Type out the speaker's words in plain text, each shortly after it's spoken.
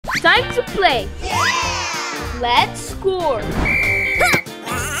time to play. Let's score.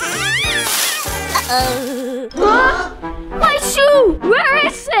 Huh? My shoe! Where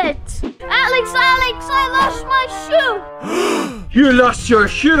is it? Alex, I lost my shoe. You lost your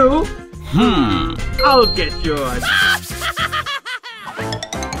shoe? I'll get yours.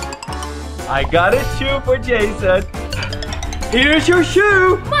 I got a shoe for Jason. Here's your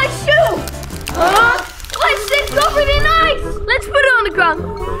shoe. My shoe! Huh? It's covered in ice. Let's put it on the ground.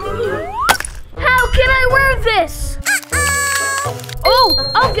 How can I wear this? Oh,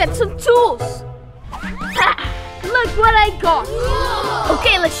 I'll get some tools. Look what I got.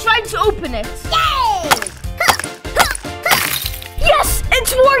 Okay, let's try to open it. Yes,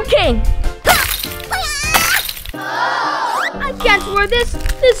 it's working. I can't wear this.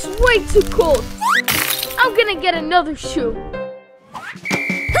 This is way too cold. I'm gonna get another shoe.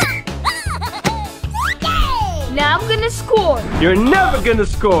 Now I'm gonna score. You're never gonna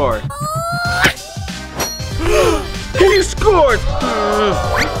score. He scored.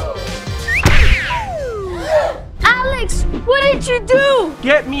 Alex, what did you do?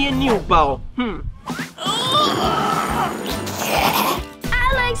 Get me a new ball.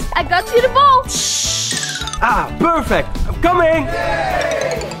 Alex, I got you the ball. Ah, perfect. I'm coming.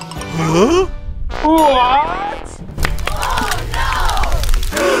 Huh? What? Oh,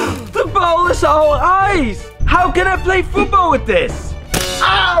 no! The ball is all ice. How can I play football with this?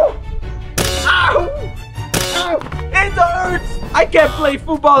 Ow! Ow! Ow! It hurts. I can't play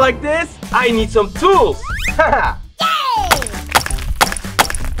football like this. I need some tools.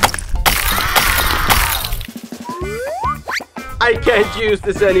 I can't use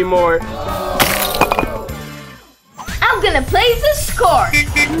this anymore. I'm gonna play the score.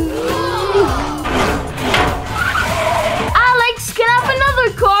 Alex, can I have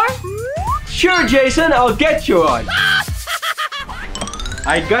another car? Sure, Jason, I'll get you one.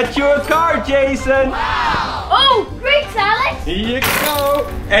 I got you a car, Jason. Wow. Oh, great, Alex. Here you go.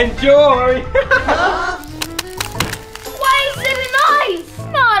 Enjoy. Why is it in ice?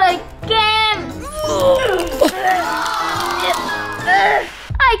 Not again.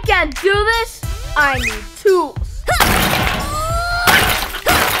 I can't do this. I need tools.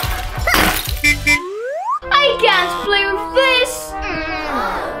 I can't play with this.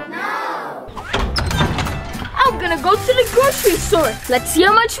 I'm gonna go to the grocery store. Let's see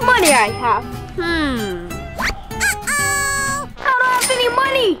how much money I have. I don't have any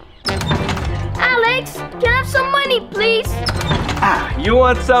money. Alex, can I have some money, please? Ah, you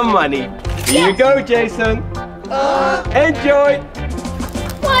want some money? Here you go, Jason. Enjoy.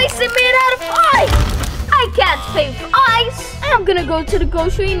 Why is it made out of ice? I can't play with ice. I'm gonna go to the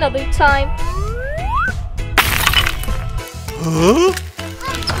grocery another time. Huh?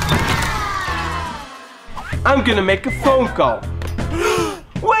 I'm gonna make a phone call.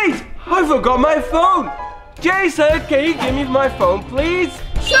 Wait, I forgot my phone. Jason, can you give me my phone, please?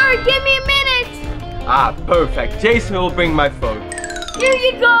 Sure, give me a minute. Ah, perfect. Jason will bring my phone. Here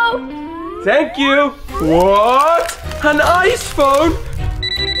you go. Thank you. What? An ice phone?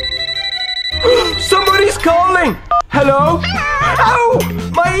 Somebody's calling. Hello? Ow!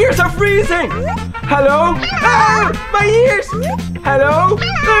 My ears are freezing. Hello? Ah, my ears. Hello?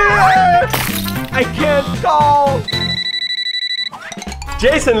 Ah, I can't call.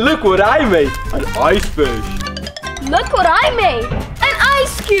 Jason, look what I made. An ice fish. Look what I made. An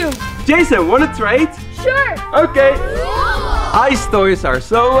ice cube. Jason, wanna trade? Sure. Okay. Ice toys are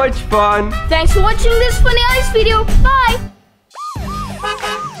so much fun. Thanks for watching this funny ice video. Bye.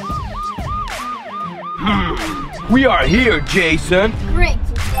 We are here, Jason. Great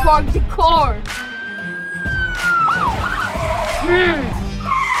to spark the car.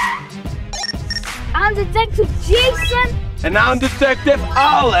 I'm Detective Jason. And I'm Detective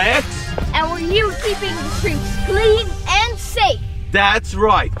Alex. And we're here keeping the streets clean and safe. That's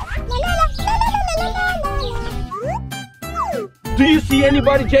right. Do you see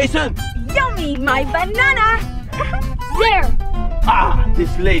anybody, Jason? Yummy, my banana. There. Ah,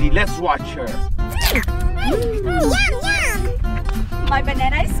 this lady, let's watch her. My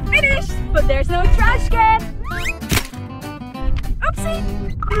banana is finished, but there's no trash can. Oopsie.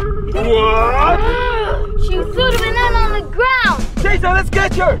 What? She threw the banana on the ground. Jason, let's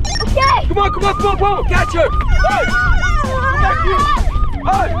catch her. Okay. Come on, come on, catch her. Hey, come back here.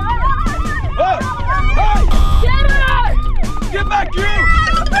 Hey, hey, Get her. get back here.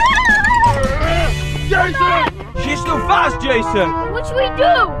 Jason, she's too fast, Jason. What should we do?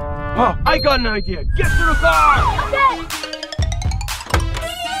 Oh, I got an idea. Get to the car. Okay.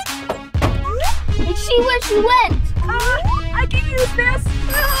 Is she where she went? I can use this.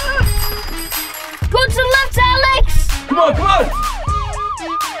 Go to the left, Alex. Come on, come on.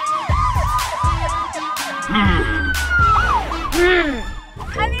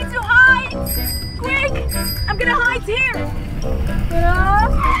 It's here.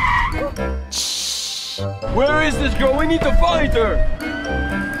 Where is this girl? We need to find her.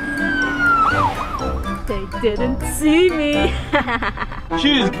 They didn't see me.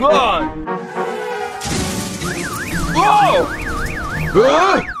 She's gone. Whoa!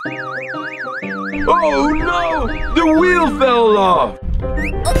 Huh? Oh no! The wheel fell off.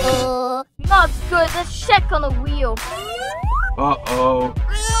 Not good. Let's check on the wheel. Uh-oh.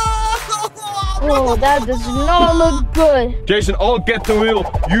 Oh, that does not look good. Jason, I'll get the wheel.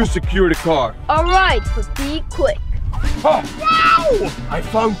 You secure the car. All right, but be quick. Oh, wow! I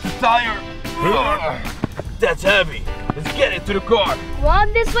found the tire. That's heavy. Let's get it to the car.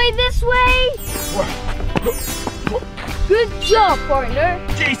 One this way, this way. Good job, partner.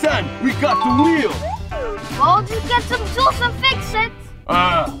 Jason, we got the wheel. Well, just get some tools and fix it.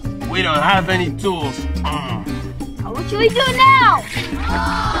 We don't have any tools. What should we do now?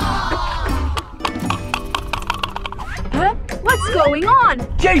 Huh? What's going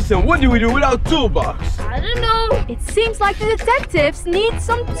on? Jason, what do we do without toolbox? I don't know. It seems like the detectives need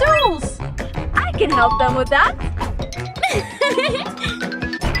some tools. I can help them with that.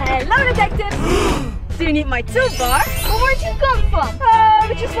 Hello, detectives. Do you need my toolbar? Well, where'd you come from?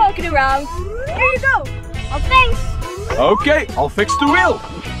 We're just walking around. Here you go. Oh, thanks. Okay, I'll fix the wheel.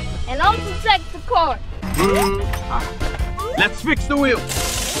 And I'll protect the car. Let's fix the wheel.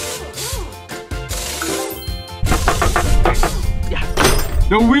 Yeah.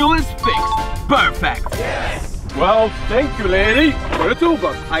 The wheel is fixed. Perfect. Yes. Well, thank you, lady, for the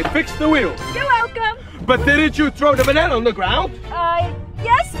toolbox. I fixed the wheel. You're welcome. But didn't you throw the banana on the ground?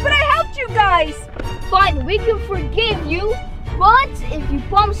 Yes, but I helped you guys. Fine, we can forgive you. But if you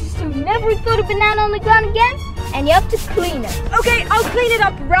promise us to never throw the banana on the ground again, and you have to clean it. Okay, I'll clean it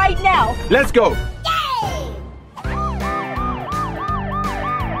up right now. Let's go.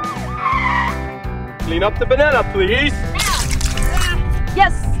 Clean up the banana, please.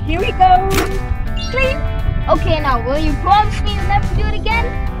 Yes, here we go. Clean. Okay, now will you promise me to never do it again?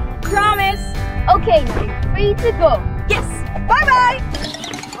 Promise. Okay, now you're free to go. Yes. Bye-bye.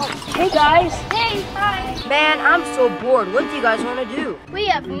 Hey guys! Hey, hi. Man, I'm so bored. What do you guys want to do? We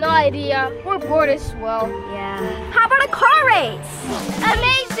have no idea. We're bored as well. Yeah. How about a car race?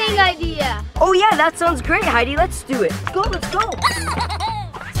 Amazing idea. Oh yeah, that sounds great, Heidi. Let's do it. Let's go.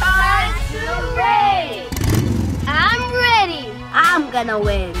 Time to race. I'm ready. I'm gonna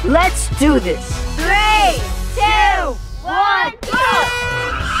win. Let's do this. 3, 2, 1, go!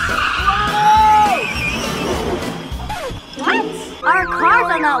 What? Our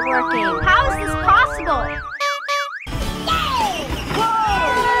cars are not working. How is this possible?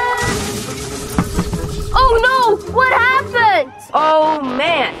 Oh no! What happened? Oh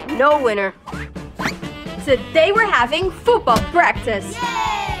man, no winner. Today we're having football practice.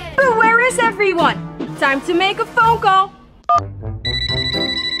 But where is everyone? Time to make a phone call.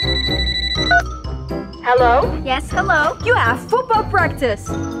 Hello? Yes, hello. You have football practice.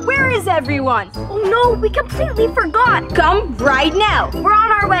 Where is everyone? Oh no, we completely forgot. Come right now. We're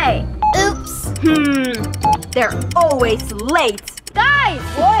on our way. Oops. They're always late. Guys!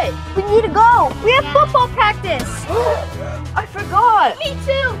 What? We need to go. We have football practice. I forgot. Me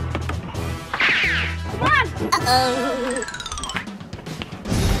too. Come on.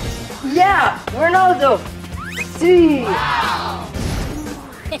 Yeah, Ronaldo. See.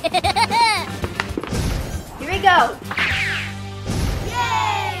 Here we go.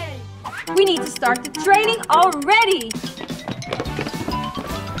 Yay! We need to start the training already.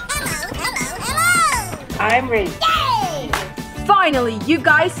 Hello. I'm ready. Yay! Finally, you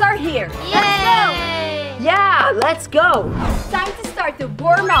guys are here. Yay! Yeah, let's go. Time to start to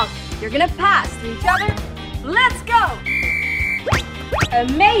warm up. You're gonna pass to each other. Let's go!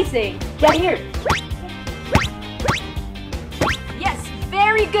 Amazing! Get here. Yes,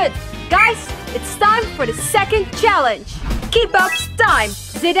 very good. Guys, it's time for the second challenge. Keep up time.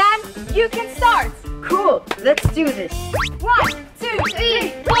 Zidane, you can start. Cool. Let's do this. 1, 2,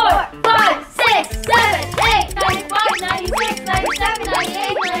 3, 4, 5, 6, 7, 8, 95, 96, 97,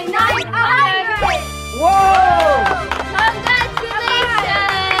 98, 99, 100. Whoa!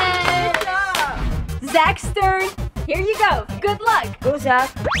 Congratulations! Zach's turn. Here you go. Good luck. Go, Zach.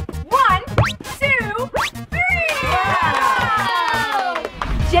 1, 2, 3. Wow!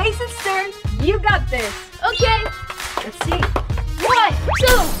 Jason's turn. You got this. Okay. Let's see. 1,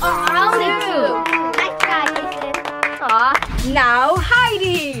 2. I'll do 2. Nice try, Jason. Aw. Now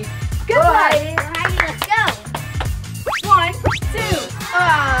Heidi. Good Go, luck. Heidi. Heidi, let's go. 1, 2.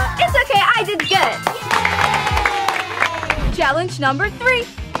 It's okay. I did good. Yay! Challenge number 3.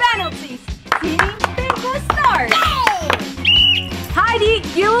 Penalties. Team Pink will start. Yay! Heidi,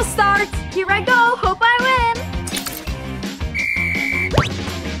 you will start. Here I go. Hope I win.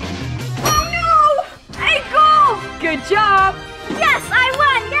 Good job. Yes, I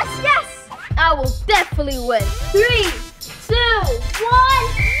won. Yes, yes. I will definitely win. 3, 2, 1.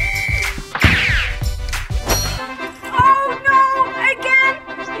 Oh no, again.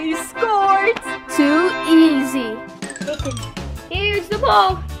 He scored. Too easy. Here's the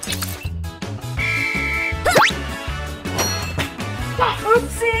ball.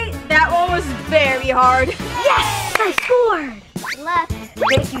 Oopsie, that one was very hard. Yes, I scored. Left.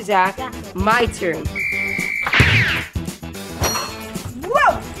 Thank you, Zach. My turn.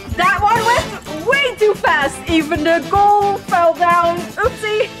 Whoa, that one went way too fast. Even the goal fell down.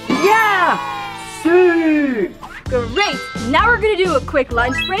 Oopsie. Yeah! See! Great. Now we're gonna do a quick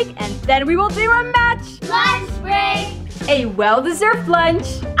lunch break and then we will do a match. Lunch break. A well-deserved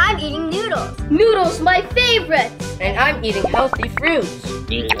lunch. I'm eating noodles. Noodles, my favorite. And I'm eating healthy fruits.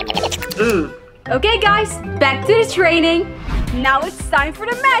 Okay guys, back to the training. Now it's time for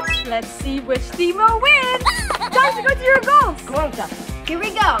the match. Let's see which team will win. Time to go to your goals. Come on, Zach. Here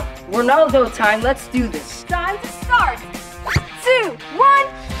we go. Ronaldo time, let's do this. Time to start. 2, 1,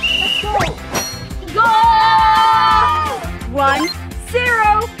 let's go. Go! 1,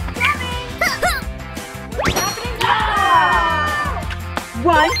 0. Coming. What's happening now?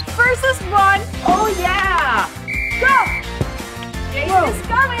 1 versus 1. Oh, yeah! Go. Jason is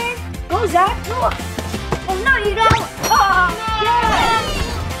coming. Go, Zach. Oh no, you don't. Oh, Yes.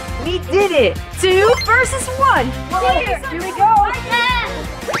 We did it. 2 versus 1. Here we go. Yes.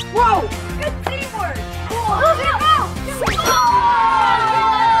 Whoa, good teamwork. Oh.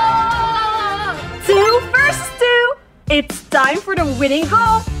 2 versus 2. It's time for the winning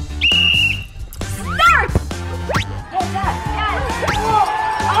goal. Start.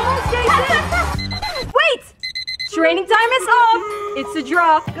 Almost, Jason. Wait. Training time is off. It's a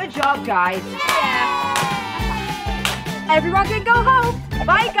draw. Good job, guys. Everyone can go home.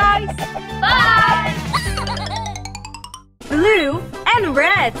 Bye, guys. Bye. Blue and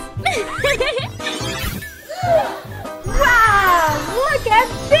red. Wow, look at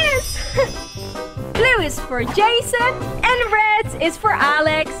this. Blue is for Jason and red is for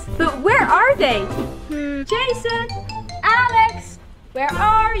Alex. But where are they? Jason, Alex, where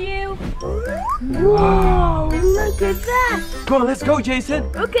are you? Wow. Look at that. Come on, let's go, Jason.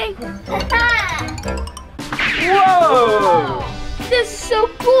 Okay. Whoa! This is so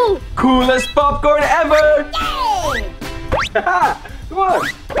cool. Coolest popcorn ever! Yay! Come on!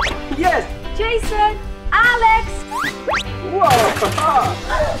 Yes! Jason, Alex. Whoa!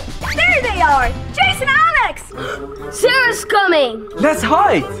 There they are. Jason, Alex. Sarah's coming. Let's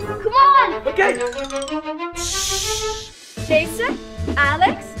hide! Come on. Okay! Jason,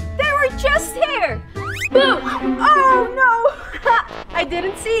 Alex, they were just here. Boo! Oh no! I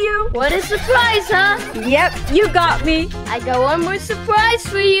didn't see you. What a surprise, huh? Yep, you got me. I got one more surprise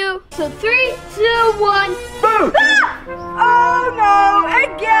for you. So 3, 2, 1. Boom! Oh no,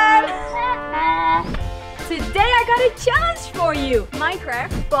 again! Today I got a challenge for you.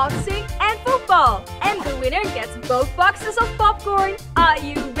 Minecraft, boxing, and football. And the winner gets both boxes of popcorn. Are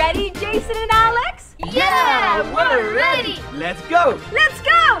you ready, Jason and Alex? Yeah, we're ready. Let's go! Let's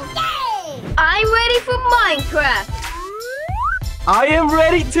go! Yay! I'm ready for Minecraft. I am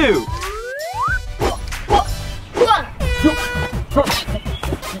ready too! One.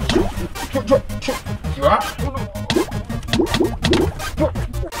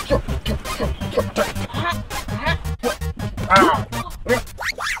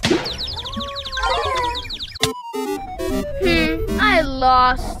 I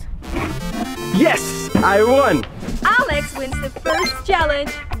lost. Yes! I won! Alex wins the first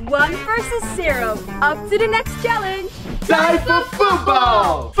challenge. 1 versus 0. Up to the next challenge. Time for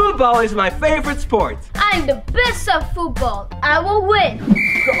football! Football is my favorite sport. I'm the best at football. I will win.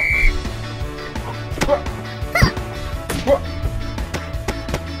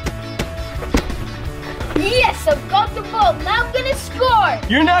 Yes, I've got the ball. Now I'm gonna score.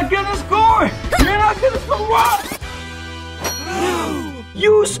 You're not gonna score! You're not gonna score what?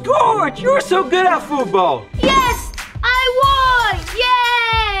 You scored! You're so good at football! Yes, I won!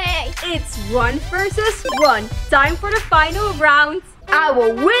 Yay! It's 1 versus 1. Time for the final round. I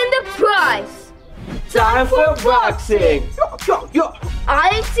will win the prize. Time for boxing! Yo, yo, yo. I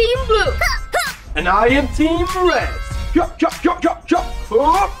am Team Blue. And I am Team Red! Yo, yo, yo, yo, yo.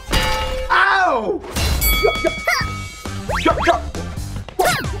 Oh. Ow! Yo, yo. Yo, yo.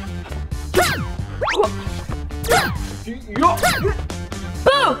 Yo.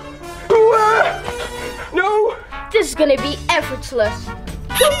 Boom! No! This is gonna be effortless.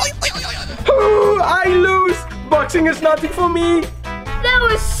 I lose! Boxing is nothing for me! That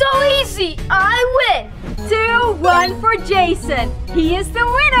was so easy. I win. 2-1 for Jason. He is the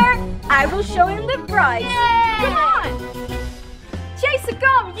winner. I will show him the prize. Yay! Come on. Jason,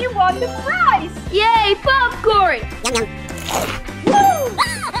 come. You won the prize. Yay, popcorn. Woo!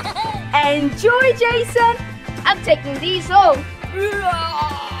 Enjoy, Jason. I'm taking these home.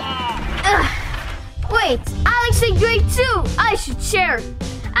 Wait, Alex and Greg too. I should share.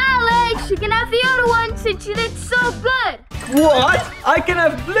 Alex, you can have the other one since you did so good. What? I can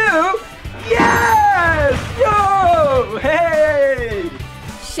have blue? Yes! Yo! Hey!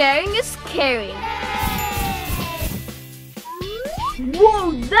 Sharing is caring.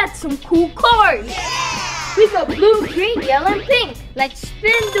 Whoa, that's some cool cars. We got blue, green, yellow, and pink. Let's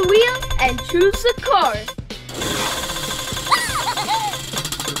spin the wheel and choose a car.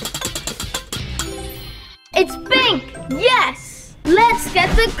 It's pink! Yes! Let's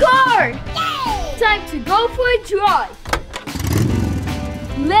get the car! Yay! Time to go for a drive.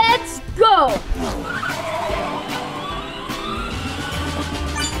 Let's go!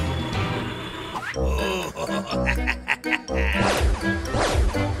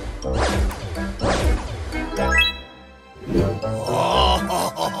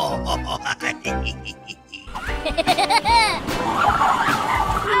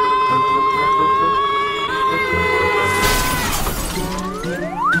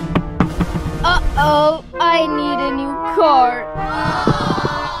 Uh-oh, I need a new car.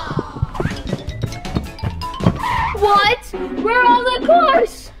 What? Where are all the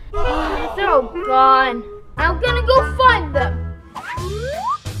cars? They're all gone. I'm gonna go find them.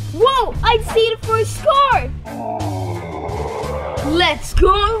 Whoa, I see the first car. Let's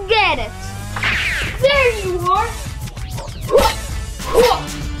go and get it. There you are.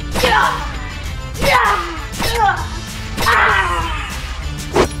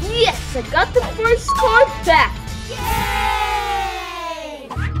 Yes, I got the first car back. Yay!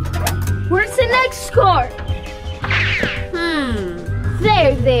 Where's the next car?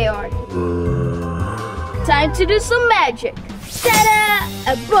 There they are. Time to do some magic. Ta-da!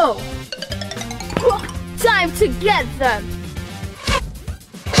 A bow. Time to get them.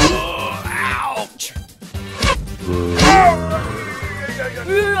 Ouch! Oh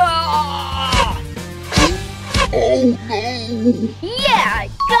no! Yeah, I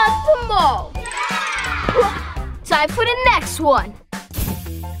got them all. Time for the next one.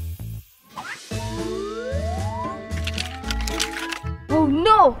 Oh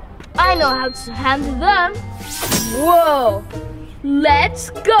no! I know how to handle them. Whoa! Let's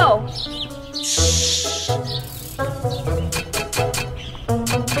go!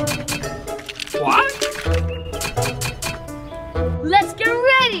 What? Let's get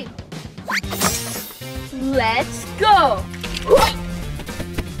ready! Let's go!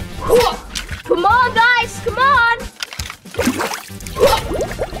 Come on, guys! Come on!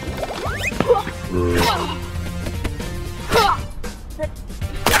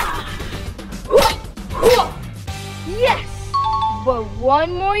 Yes! But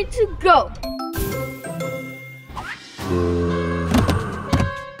one more to go.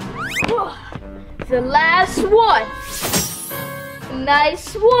 The last one.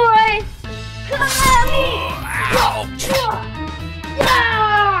 Nice one. Come at me. Ouch!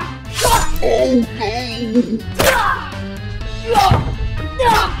 Yeah. Oh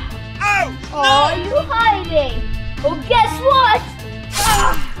no! Oh, are you hiding? Well, guess what? Ha.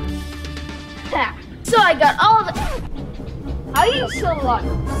 So I got all the... How are you so lucky?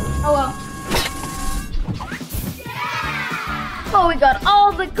 Oh well. Oh, we got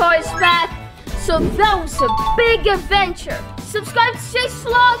all the cars back. So that was a big adventure. Subscribe to Chase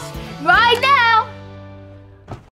Vlogs right now.